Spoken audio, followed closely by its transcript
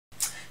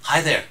Hi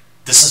there,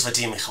 this is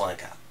Vadim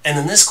Michalenko, and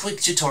in this quick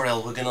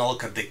tutorial we're going to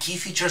look at the key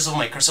features of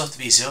Microsoft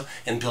Visio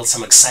and build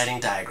some exciting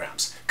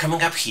diagrams,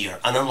 coming up here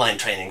on online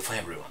training for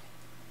everyone.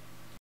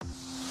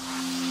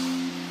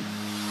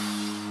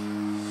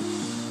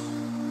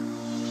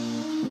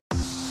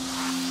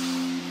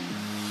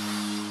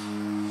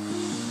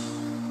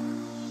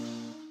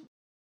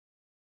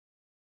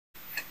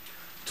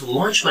 To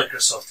launch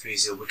Microsoft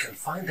Visio, we can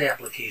find the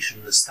application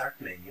in the Start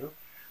menu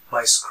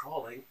by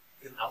scrolling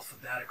in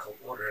alphabetical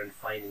order and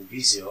finding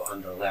Visio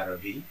under letter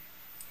V.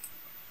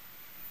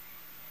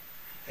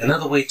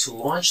 Another way to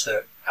launch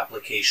the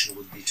application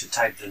would be to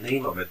type the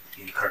name of it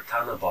in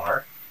Cortana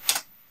bar,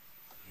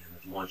 and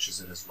it launches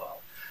it as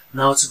well.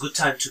 Now it's a good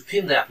time to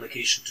pin the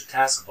application to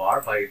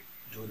taskbar by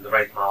doing the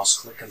right mouse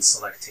click and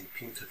selecting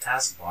Pin to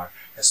Taskbar,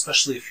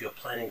 especially if you're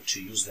planning to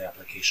use the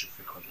application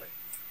frequently.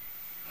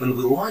 When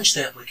we launch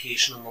the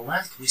application, on the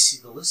left we see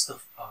the list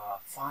of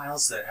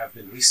files that have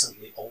been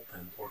recently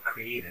opened or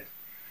created,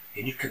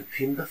 and you can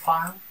pin the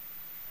file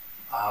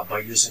by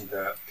using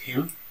the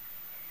Pin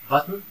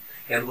button.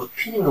 And what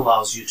pinning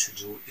allows you to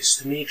do is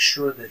to make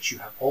sure that you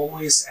have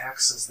always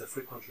accessed the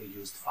frequently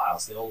used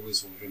files. They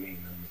always will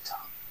remain on the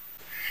top.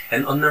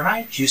 And on the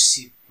right you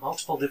see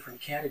multiple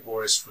different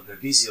categories for the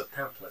Visio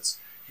templates.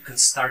 You can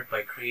start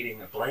by creating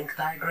a blank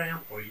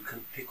diagram, or you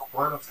can pick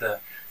one of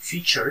the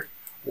featured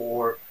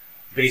or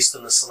based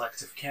on a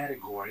selective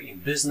category in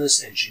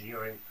business,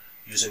 engineering,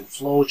 using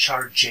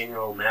flowchart,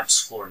 general, maps,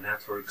 floor,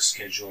 network,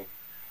 schedule,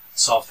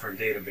 software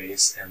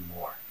database, and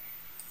more.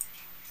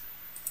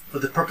 For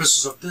the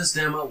purposes of this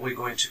demo, we're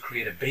going to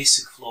create a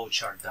basic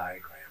flowchart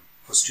diagram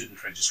for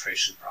student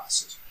registration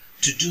process.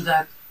 To do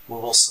that, we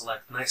will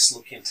select nice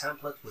looking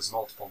template with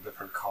multiple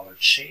different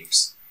colored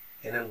shapes,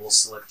 and then we'll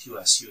select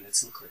US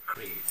units and click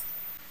Create.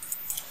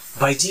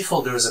 By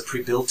default, there is a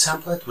pre-built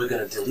template. We're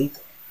going to delete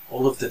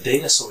all of the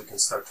data so we can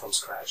start from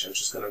scratch. I'm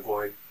just going to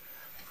go and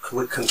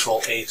click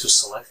Ctrl-A to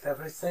select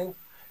everything.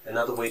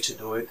 Another way to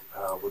do it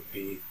would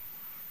be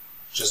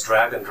just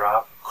drag and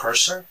drop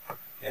cursor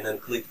and then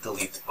click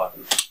Delete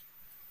button.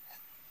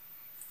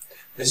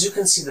 As you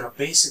can see, there are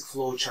basic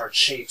flowchart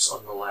shapes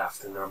on the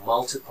left, and there are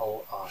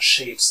multiple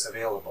shapes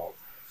available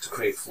to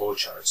create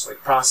flowcharts,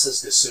 like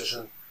process,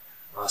 decision,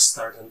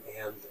 start and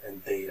end,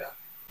 and data.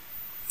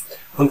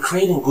 When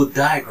creating good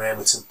diagram,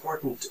 it's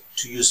important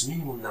to use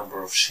minimum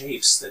number of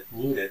shapes that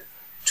needed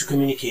to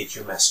communicate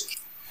your message.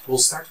 We'll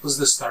start with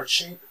the start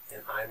shape,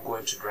 and I'm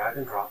going to drag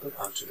and drop it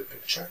onto the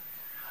picture.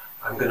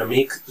 I'm going to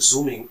make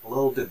zooming a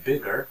little bit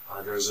bigger.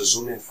 There's a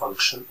zoom in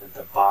function at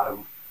the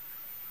bottom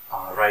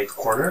right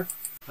corner.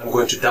 I'm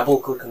going to double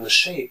click on the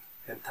shape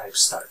and type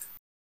start.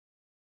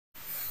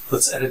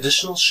 Let's add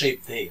additional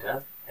shape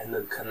data and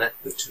then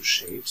connect the two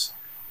shapes.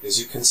 As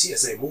you can see,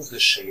 as I move the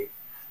shape,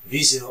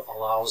 Visio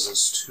allows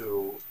us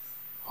to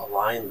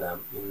align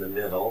them in the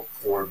middle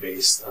or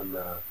based on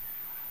the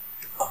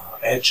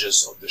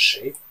edges of the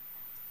shape.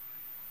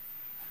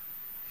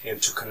 And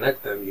to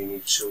connect them, you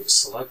need to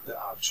select the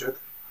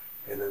object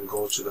and then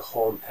go to the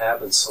Home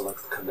tab and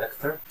select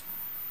Connector,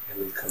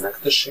 and then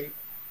connect the shape.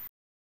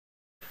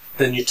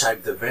 Then you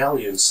type the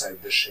value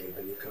inside the shape,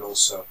 and you can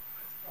also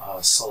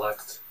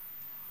select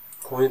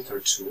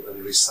Pointer tool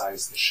and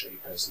resize the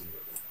shape as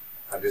needed.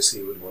 Obviously,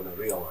 you would want to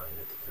realign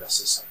it if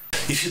necessary.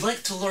 If you'd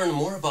like to learn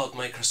more about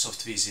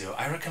Microsoft Visio,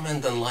 I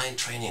recommend an online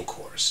training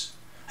course.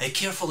 I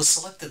carefully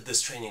selected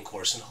this training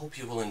course and hope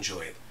you will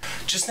enjoy it.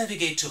 Just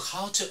navigate to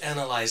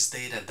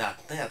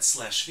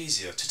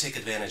howtoanalyzedata.net/Visio to take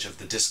advantage of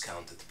the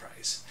discounted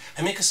price.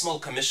 I make a small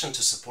commission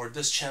to support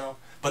this channel,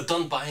 but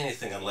don't buy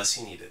anything unless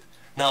you need it.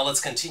 Now let's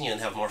continue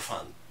and have more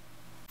fun.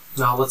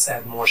 Now let's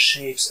add more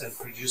shapes and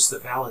produce the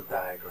valid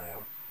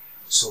diagram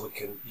so we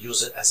can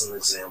use it as an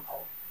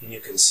example, and you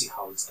can see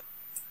how it's done.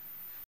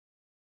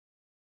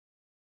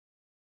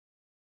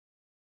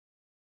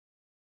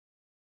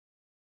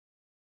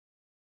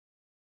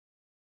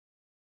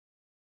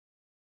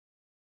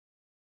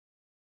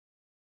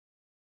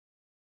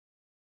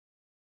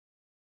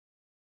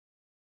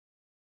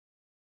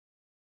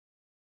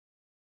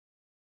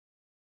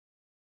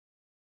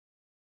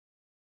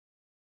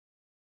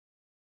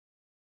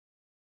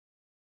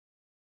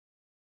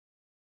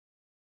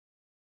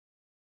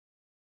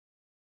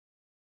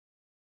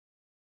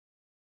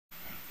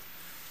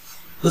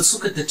 Let's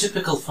look at the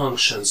typical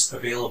functions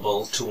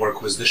available to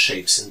work with the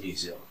shapes in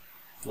Visio.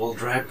 We'll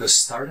drag the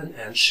start and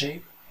end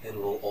shape, and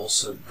we'll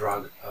also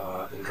drag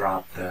and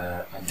drop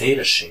the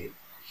data shape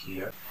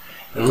here.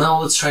 And now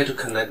let's try to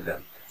connect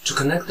them. To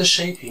connect the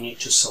shape, you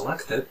need to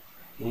select it,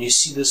 and you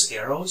see these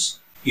arrows.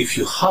 If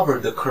you hover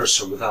the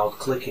cursor without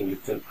clicking, you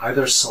can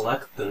either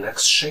select the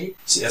next shape.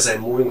 See, as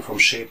I'm moving from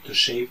shape to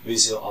shape,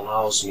 Visio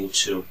allows me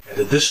to add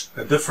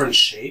a different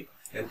shape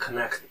and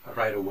connect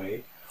right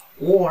away.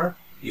 Or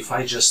if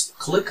I just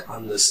click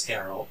on this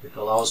arrow, it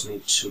allows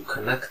me to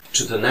connect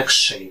to the next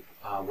shape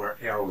where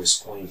arrow is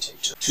pointing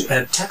to. To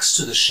add text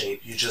to the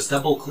shape, you just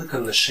double click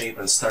on the shape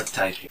and start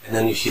typing. And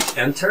then you hit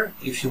enter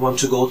if you want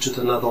to go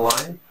to another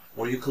line,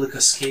 or you click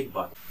escape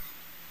button.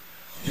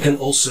 You can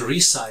also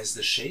resize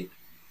the shape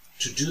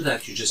To do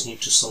that, you just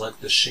need to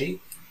select the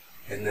shape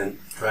and then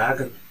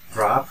drag and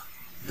drop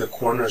the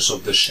corners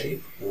of the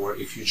shape, or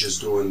if you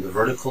just do in the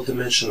vertical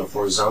dimension or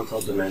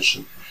horizontal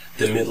dimension,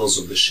 the middles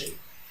of the shape.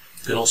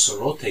 You can also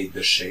rotate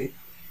the shape.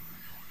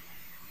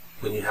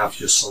 When you have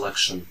your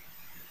selection,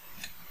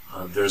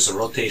 there's a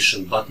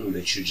rotation button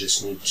that you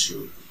just need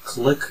to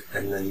click,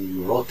 and then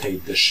you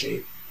rotate the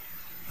shape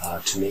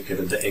to make it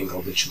at the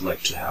angle that you'd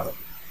like to have it.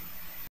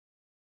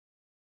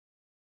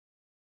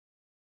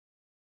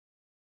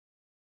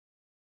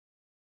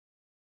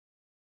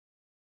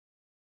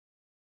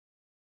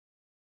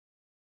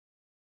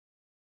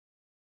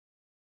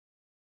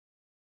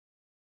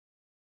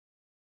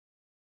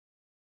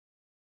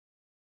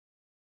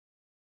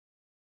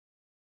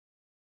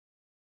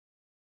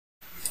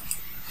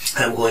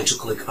 I'm going to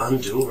click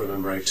undo.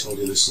 Remember, I told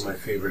you this is my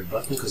favorite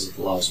button because it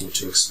allows me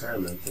to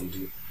experiment and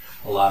do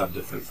a lot of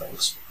different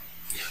things.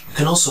 You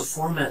can also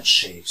format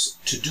shapes.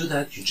 To do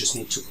that, you just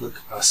need to click,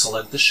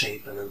 select the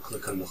shape and then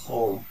click on the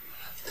Home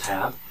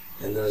tab,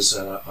 and there's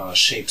a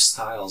Shape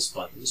Styles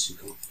button, so you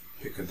can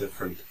pick a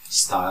different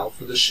style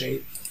for the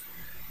shape,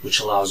 which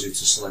allows you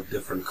to select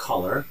different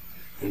color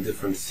and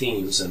different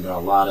themes, and there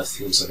are a lot of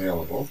themes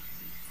available.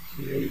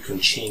 Here you can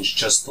change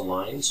just the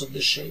lines of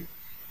the shape,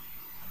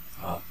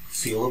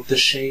 feel of the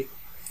shape,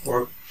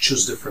 or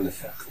choose different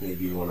effect.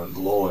 Maybe you want a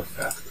glow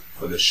effect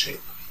for the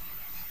shape,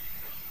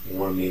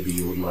 or maybe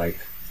you would like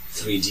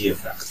 3D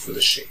effect for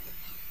the shape.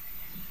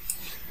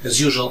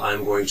 As usual,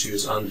 I'm going to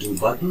use undo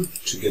button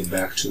to get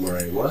back to where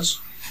I was.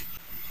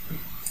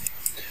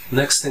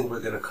 Next thing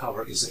we're going to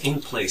cover is the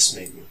in-place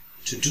menu.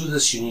 To do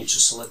this, you need to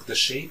select the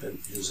shape and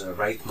use a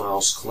right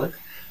mouse click,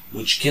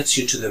 which gets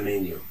you to the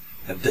menu.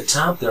 At the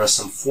top, there are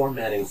some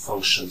formatting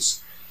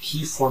functions,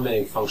 key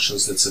formatting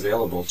functions that's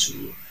available to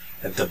you.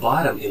 At the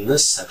bottom, in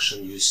this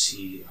section, you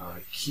see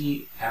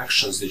key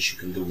actions that you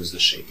can do with the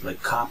shape,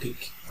 like copy,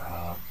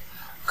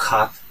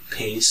 cut,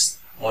 paste,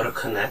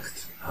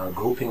 auto-connect,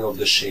 grouping of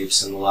the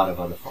shapes, and a lot of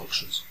other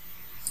functions.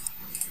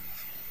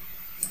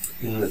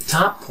 In the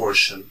top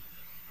portion,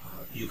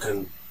 you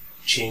can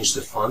change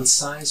the font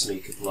size,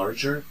 make it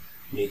larger,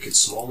 make it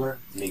smaller,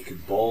 make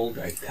it bold,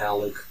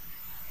 italic,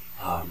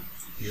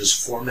 use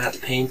Format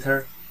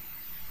Painter,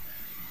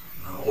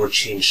 or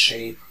change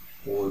shape,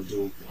 or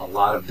do a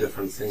lot of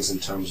different things in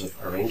terms of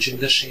arranging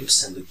the shape,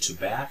 send it to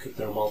back if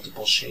there are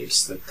multiple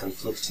shapes that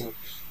conflicting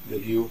the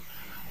view,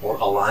 or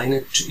align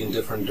it in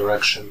different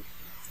direction,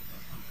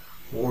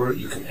 or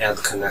you can add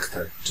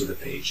connector to the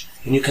page.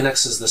 And you can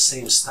access the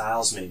same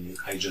styles menu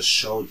I just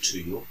showed to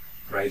you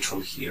right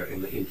from here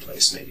in the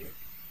in-place menu.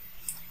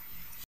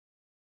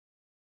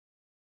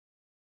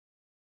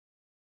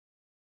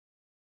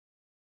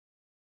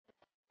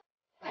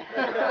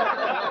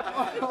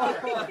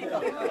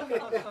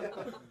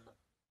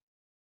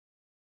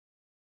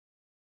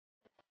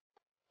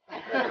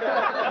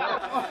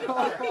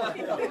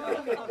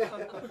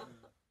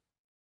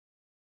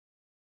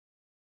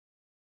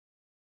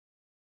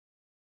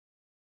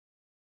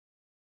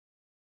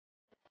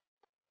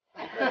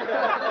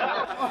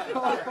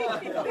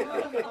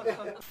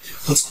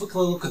 Let's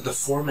quickly look at the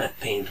Format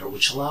Painter,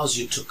 which allows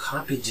you to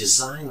copy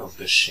design of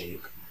the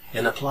shape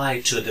and apply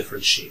it to a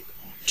different shape.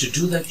 To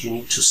do that, you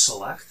need to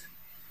select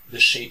the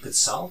shape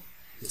itself.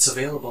 It's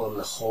available in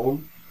the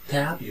Home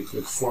tab. You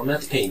click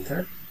Format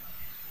Painter,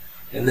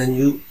 and then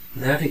you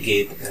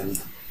navigate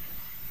and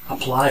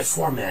apply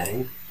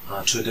formatting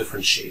to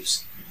different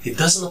shapes. It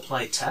doesn't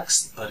apply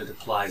text, but it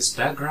applies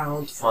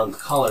background, font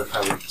color. If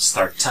I would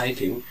start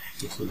typing,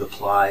 it would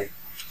apply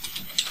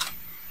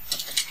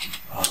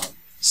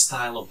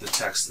style of the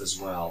text as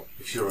well.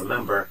 If you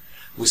remember,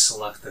 we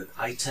selected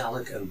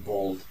italic and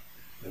bold,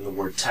 and the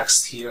word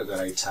text here that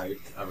I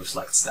typed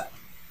reflects that.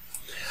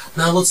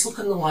 Now let's look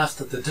on the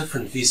left at the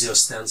different Visio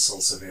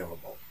stencils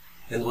available.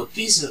 And what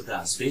Visio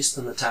does, based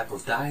on the type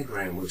of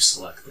diagram we've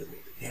selected,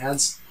 it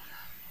adds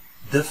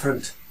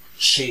different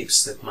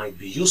shapes that might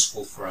be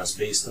useful for us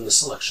based on the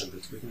selection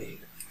that we've made.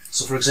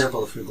 So for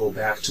example, if we go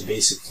back to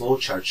basic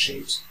flowchart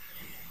shapes,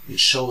 it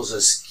shows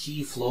us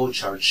key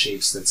flowchart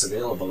shapes that's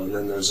available, and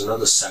then there's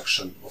another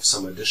section of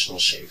some additional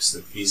shapes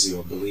that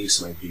Visio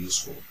believes might be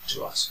useful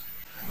to us.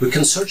 We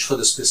can search for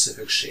the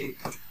specific shape,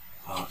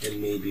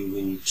 and maybe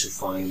we need to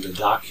find a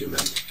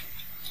document.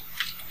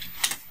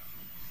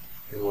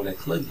 And when I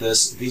click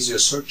this, Visio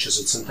searches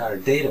its entire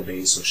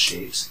database of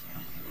shapes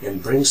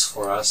and brings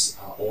for us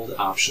all the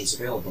options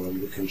available,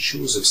 and we can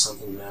choose if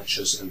something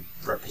matches and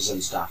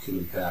represents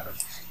document better.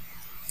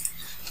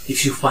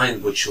 If you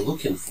find what you're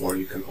looking for,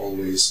 you can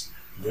always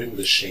bring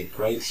the shape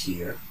right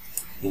here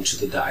into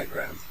the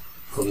diagram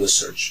from the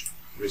search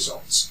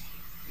results.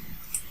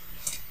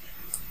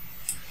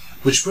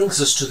 Which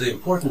brings us to the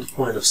important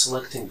point of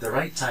selecting the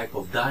right type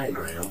of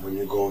diagram when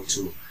you go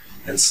to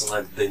and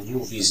select the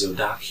new Visio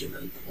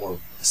document, or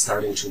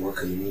starting to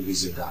work on the new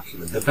Visio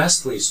document. The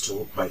best way is to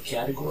look by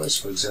categories.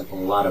 For example,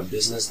 a lot of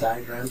business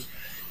diagrams,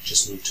 you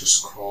just need to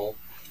scroll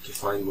to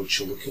find what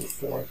you're looking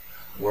for.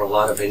 Or a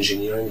lot of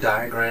engineering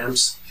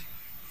diagrams,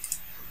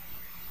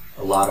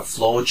 a lot of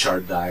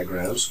flowchart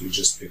diagrams. We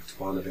just picked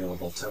one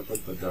available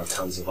template, but there are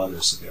tons of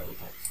others available.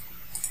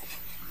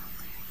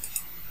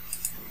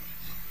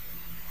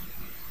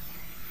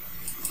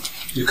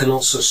 You can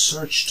also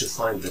search to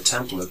find the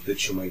template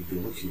that you might be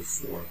looking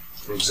for.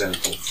 For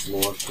example,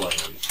 floor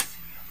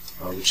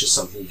plan, which is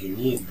something you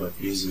need, but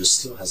Visio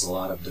still has a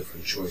lot of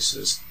different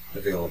choices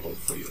available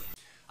for you.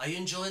 Are you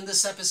enjoying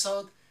this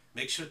episode?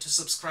 Make sure to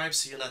subscribe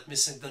so you're not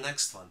missing the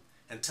next one,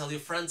 and tell your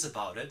friends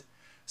about it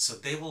so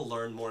they will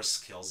learn more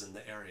skills in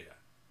the area.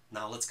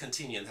 Now let's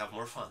continue and have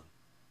more fun.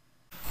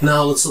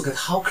 Now let's look at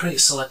how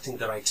selecting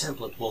the right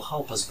template will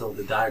help us build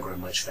the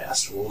diagram much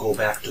faster. We'll go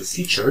back to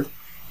Featured,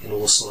 and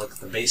we'll select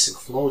the basic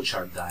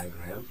flowchart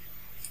diagram,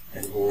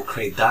 and we'll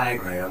create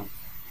diagram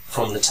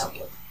from the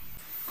template.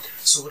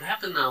 So what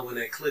happened now when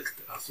I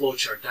clicked a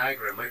flowchart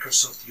diagram,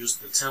 Microsoft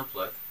used the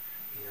template,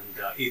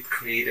 and it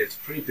created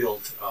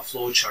pre-built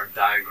flowchart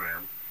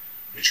diagram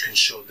which can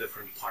show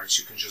different parts.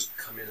 You can just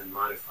come in and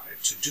modify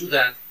it. To do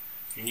that,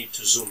 you need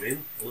to zoom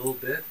in a little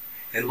bit.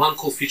 And one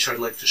cool feature I'd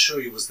like to show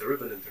you was the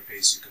ribbon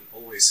interface. You can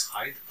always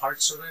hide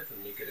parts of it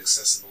and make it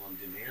accessible on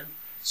demand.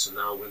 So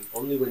now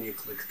only when you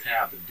click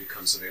Tab it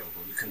becomes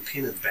available. You can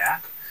pin it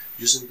back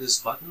using this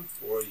button,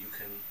 or you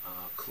can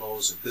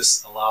close it.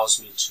 This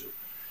allows me to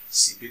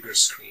see bigger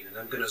screen. And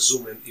I'm going to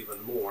zoom in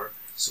even more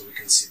so we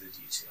can see the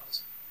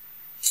details.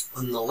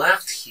 On the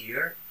left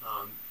here,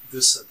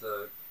 this is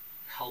the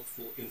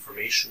helpful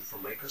information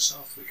from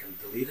Microsoft. We can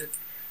delete it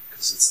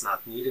because it's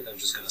not needed. I'm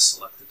just going to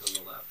select it on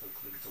the left and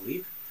click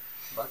Delete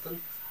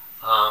button.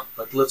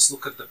 But let's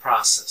look at the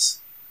process.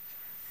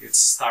 It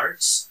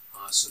starts,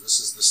 so this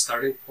is the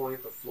starting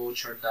point of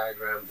flowchart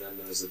diagram. Then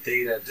there's a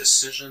data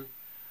decision.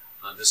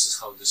 This is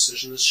how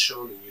decision is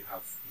shown, and you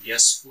have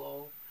yes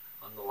flow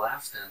on the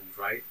left and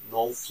right,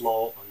 no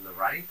flow on the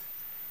right,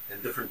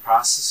 and different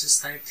processes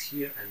typed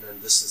here, and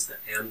then this is the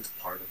end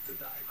part of the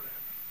diagram.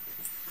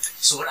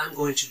 So what I'm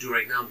going to do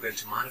right now, I'm going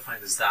to modify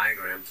this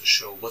diagram to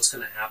show what's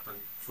going to happen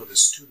for the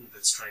student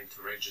that's trying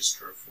to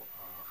register for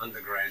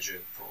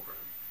undergraduate program.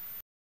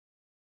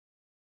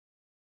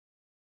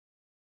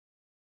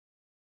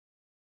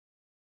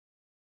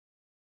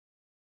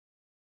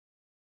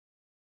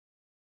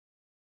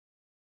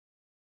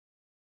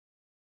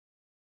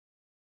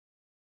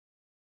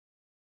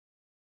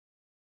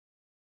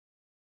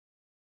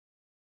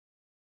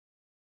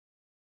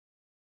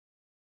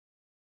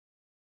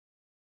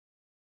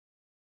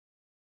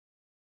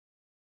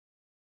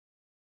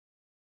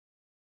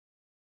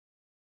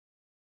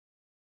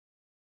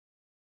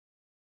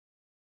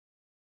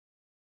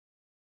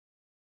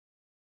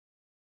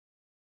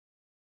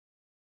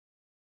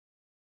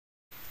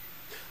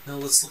 Now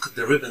let's look at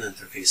the ribbon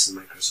interface in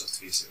Microsoft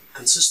Visio. It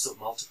consists of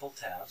multiple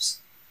tabs,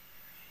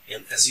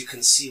 and as you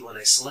can see, when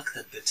I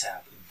selected the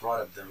tab, it brought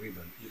up the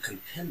ribbon. You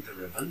can pin the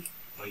ribbon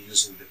by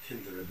using the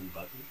Pin the Ribbon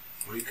button,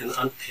 or you can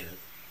unpin it,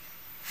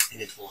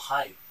 and it will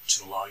hide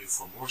to allow you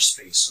for more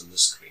space on the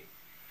screen.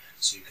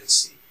 So you can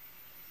see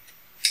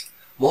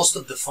most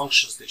of the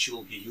functions that you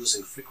will be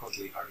using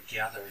frequently are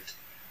gathered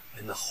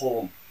in the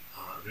Home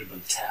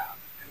ribbon tab,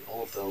 and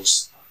all of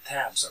those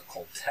tabs are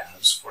called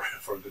tabs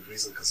for a good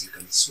reason, because you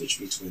can switch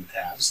between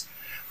tabs.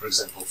 For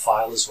example,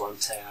 File is one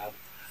tab,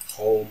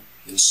 Home,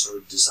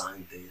 Insert,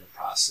 Design, Data,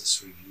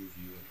 Process, Review,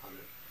 View, and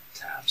other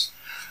tabs.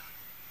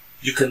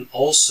 You can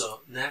also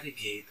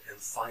navigate and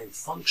find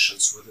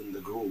functions within the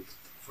group.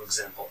 For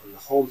example, in the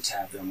Home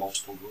tab there are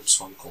multiple groups,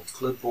 one called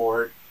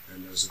Clipboard,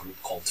 then there's a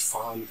group called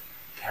Font,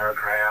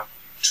 Paragraph,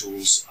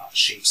 Tools,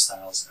 Shape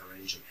Styles,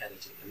 Arrange, and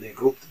Editing. And they're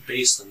grouped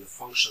based on the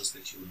functions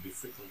that you would be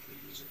frequently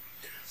using.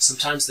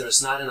 Sometimes there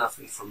is not enough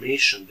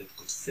information that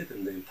could fit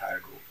in the entire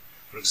group.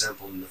 For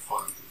example, in the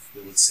font, if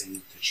we would say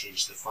need to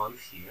change the font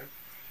here,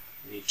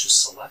 we need to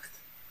select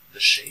the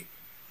shape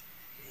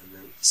and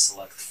then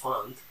select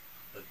font.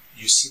 But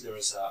you see there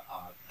is a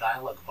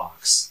dialog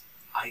box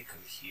icon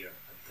here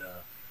at the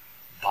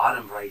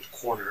bottom right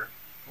corner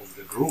of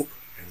the group,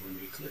 and when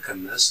we click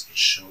on this, it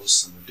shows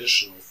some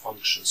additional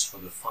functions for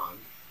the font.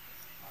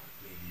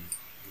 Maybe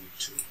you need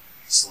to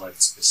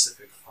select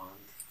specific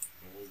font,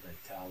 bold,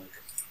 italic,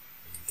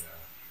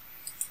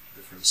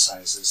 different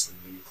sizes,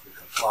 and when you click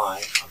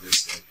Apply,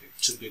 obviously I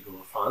picked too big of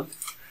a font.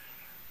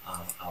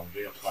 I'll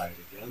reapply it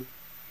again.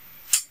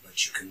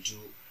 But you can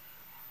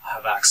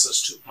have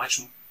access to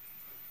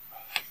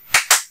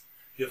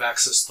you have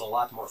access to a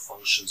lot more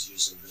functions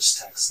using this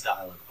text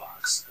dialog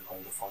box, and all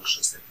the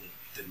functions that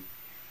didn't.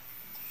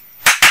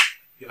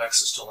 You have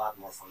access to a lot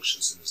more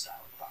functions in this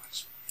dialog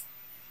box.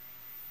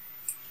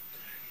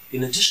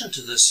 In addition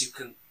to this, you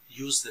can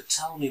use the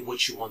Tell Me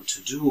What You Want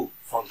to Do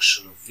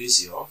function of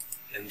Visio,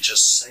 and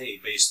just say,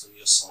 based on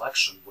your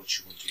selection, what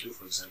you want to do.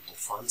 For example,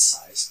 font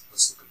size.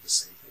 Let's look at the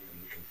same thing,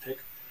 and we can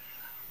pick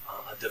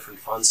a different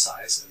font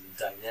size, and it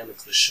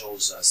dynamically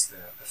shows us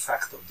the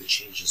effect of the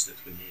changes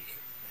that we make.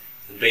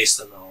 And based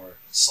on our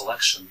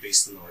selection,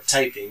 based on our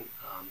typing,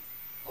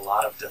 a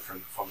lot of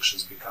different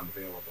functions become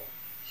available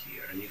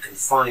here. And you can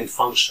find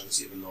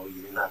functions, even though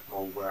you may not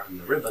know where on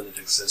the ribbon it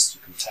exists.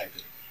 You can type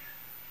it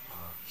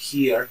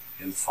here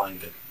and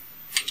find it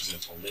for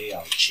example,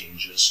 layout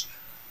changes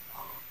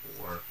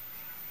or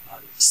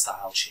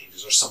style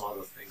changes or some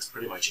other things.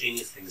 Pretty much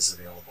anything is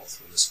available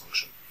through this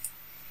function.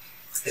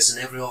 As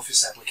in every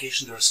Office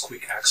application, there is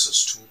Quick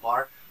Access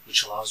Toolbar,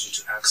 which allows you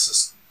to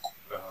access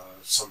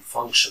some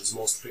functions,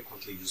 most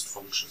frequently used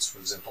functions. For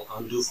example,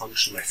 undo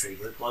function, my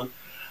favorite one.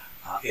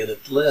 And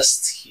it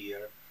lists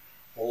here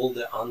all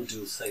the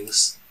undo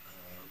things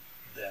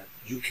that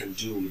you can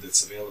do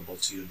that's available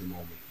to you at the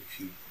moment. If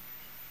you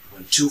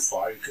went too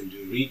far, you can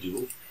do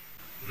redo.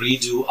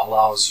 Redo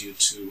allows you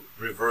to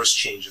reverse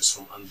changes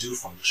from undo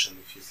function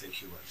if you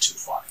think you went too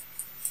far.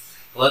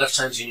 A lot of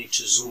times you need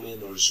to zoom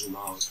in or zoom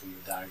out from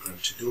the diagram.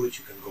 To do it,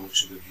 you can go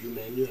to the View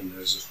menu, and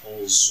there's a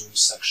whole zoom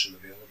section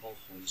available.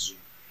 Whole zoom.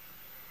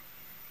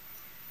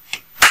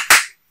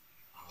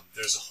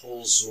 There's a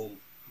whole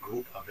zoom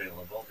group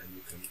available, and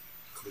you can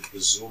click the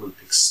zoom and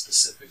pick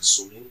specific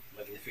zooming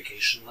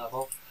magnification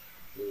level,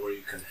 or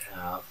you can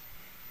have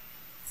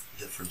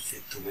different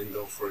fit to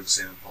window, for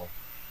example,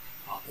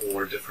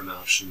 or different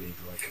option, maybe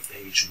like a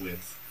page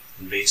width,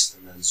 and based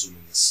on that,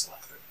 zooming is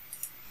selected.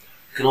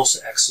 You can also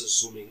access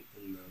zooming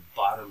in the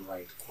bottom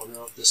right corner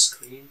of the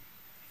screen,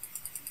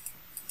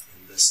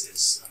 and this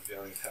is a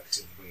very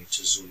effective way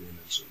to zoom in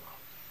and zoom out.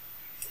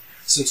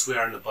 Since we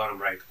are in the bottom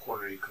right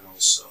corner, you can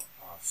also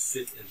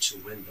fit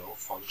into window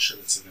function.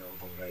 It's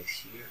available right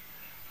here,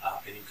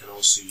 and you can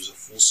also use a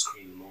full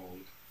screen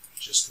mode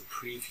just to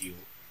preview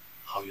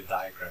how your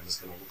diagram is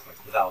going to look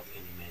like without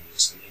any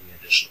menus and any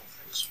additional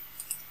things.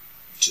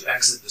 To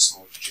exit this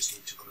mode, you just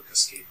need to click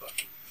Escape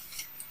button.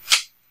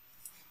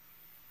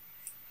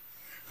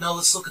 Now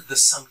let's look at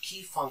some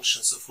key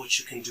functions of what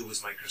you can do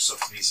with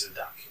Microsoft Visio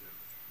document.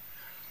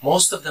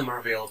 Most of them are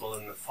available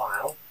in the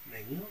File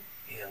menu,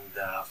 and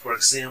for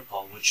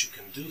example, what you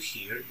can do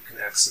here, you can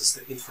access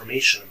the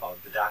information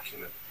about the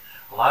document.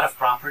 A lot of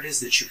properties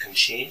that you can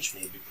change,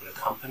 maybe put a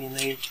company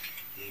name,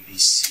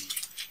 ABC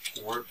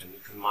Corp, and you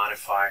can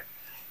modify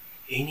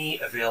any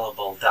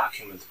available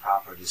document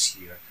properties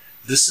here.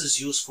 This is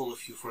useful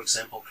if you, for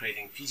example,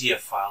 creating a PDF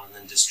file and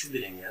then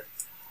distributing it.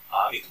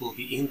 It will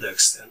be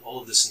indexed, and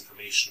all of this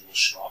information will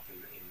show up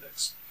in the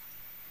index.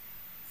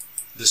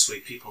 This way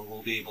people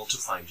will be able to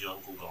find you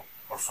on Google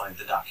or find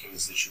the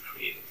documents that you're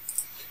creating.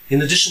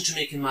 In addition to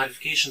making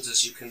modifications,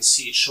 as you can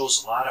see, it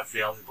shows a lot of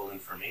valuable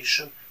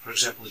information. For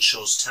example, it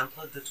shows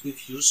template that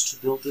we've used to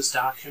build this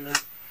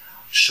document,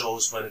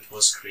 shows when it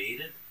was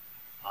created,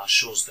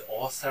 shows the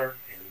author,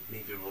 and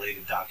maybe a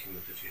related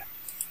document if you have.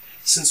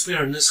 Since we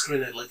are on this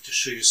screen, I'd like to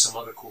show you some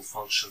other cool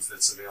functions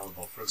that's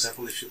available. For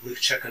example, if you click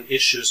Check on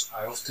Issues,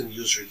 I often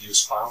use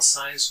Reduce File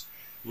Size,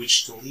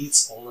 which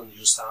deletes all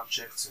unused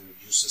objects and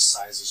reduces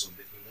sizes of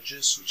the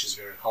images, which is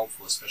very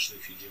helpful, especially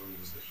if you're dealing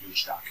with the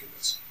huge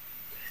documents.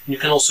 And you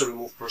can also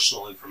remove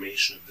personal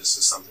information if this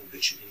is something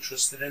that you're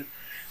interested in.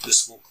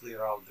 This will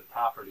clear out the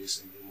properties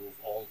and remove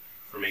all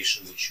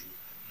information that you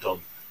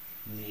don't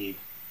need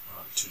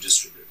to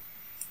distribute.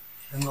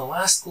 And the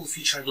last cool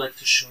feature I'd like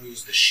to show you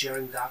is the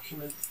sharing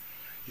document.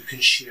 You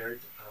can share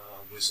it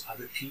with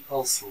other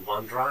people through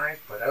OneDrive,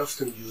 but I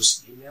often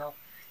use email.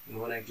 And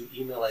when I do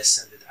email, I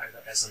send it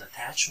either as an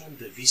attachment,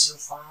 the Visio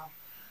file,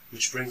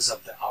 which brings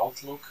up the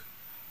Outlook,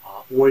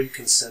 or you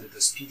can send it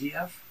as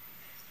PDF.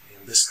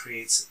 And this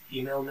creates an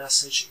email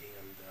message,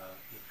 and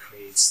it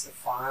creates the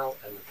file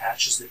and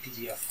attaches the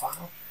PDF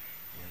file.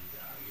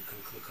 And you can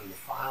click on the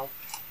file,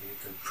 and you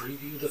can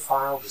preview the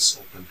file. Just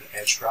open the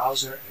Edge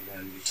browser, and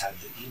then you type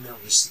the email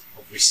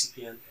of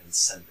recipient and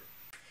send it.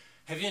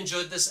 Have you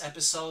enjoyed this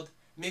episode?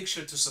 Make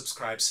sure to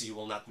subscribe so you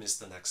will not miss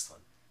the next one,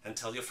 and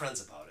tell your friends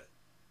about it.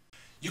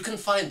 You can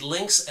find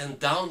links and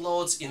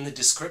downloads in the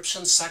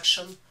description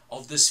section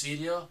of this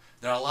video.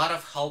 There are a lot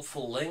of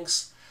helpful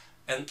links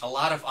and a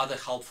lot of other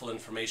helpful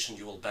information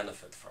you will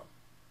benefit from.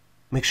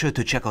 Make sure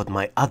to check out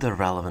my other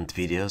relevant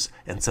videos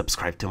and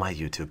subscribe to my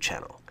YouTube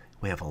channel.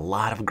 We have a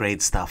lot of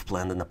great stuff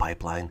planned in the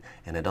pipeline,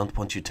 and I don't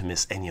want you to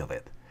miss any of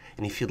it.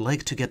 And if you'd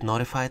like to get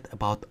notified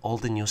about all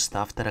the new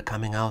stuff that are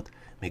coming out,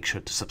 make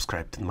sure to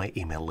subscribe to my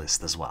email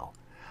list as well.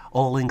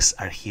 All links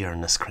are here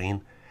on the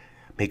screen.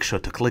 Make sure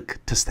to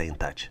click to stay in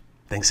touch.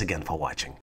 Thanks again for watching.